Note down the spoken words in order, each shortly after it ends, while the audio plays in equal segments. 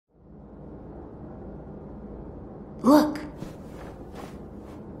Look.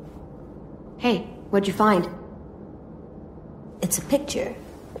 Hey, what'd you find? It's a picture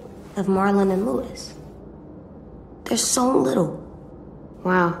of Marlon and Lewis. They're so little.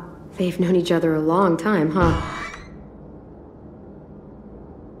 Wow, they've known each other a long time, huh?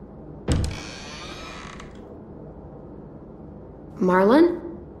 Marlon?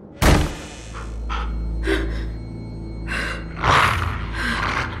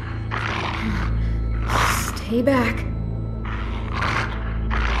 Stay back.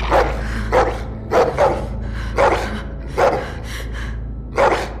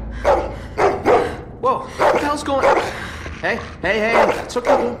 Whoa, what the hell's going on? Hey, it's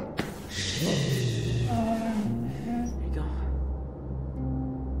okay. There you go.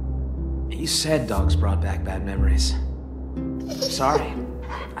 You said dogs brought back bad memories. Sorry.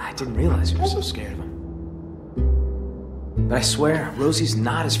 I didn't realize you were so scared of him. But I swear, Rosie's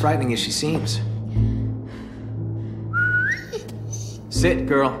not as frightening as she seems. Sit,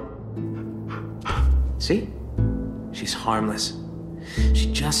 girl. See? She's harmless.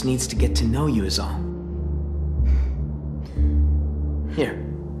 She just needs to get to know you is all. Here,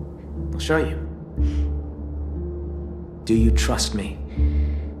 I'll show you. Do you trust me?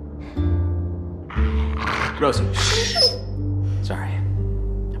 Rosie, shh. Sorry.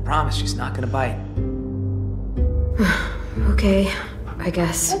 I promise she's not gonna bite. Okay, I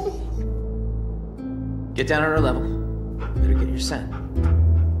guess. Get down on her level. Better get your scent.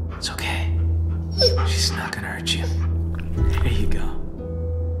 It's okay. She's not gonna hurt you. There you go.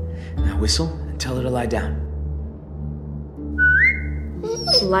 Now whistle and tell her to lie down.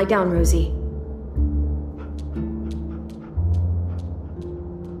 Lie down, Rosie.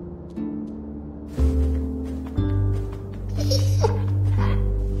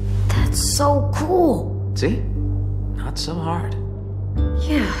 That's so cool. See? Not so hard.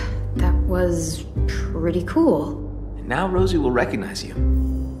 Yeah, that was pretty cool. And now Rosie will recognize you.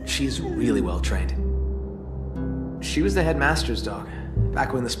 She's really well trained. She was the headmaster's dog,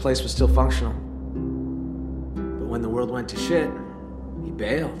 back when this place was still functional. But when the world went to shit, he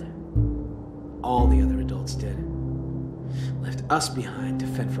bailed. All the other adults did. Left us behind to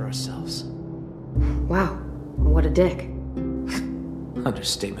fend for ourselves. Wow, what a dick.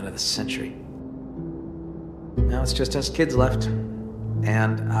 Understatement of the century. Now it's just us kids left.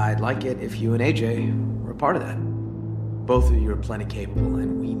 And I'd like it if you and AJ were a part of that. Both of you are plenty capable,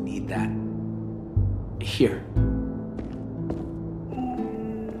 and we need that. Here.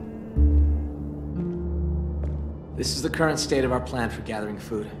 This is the current state of our plan for gathering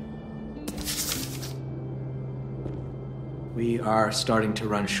food. We are starting to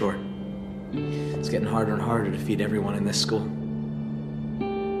run short. It's getting harder and harder to feed everyone in this school.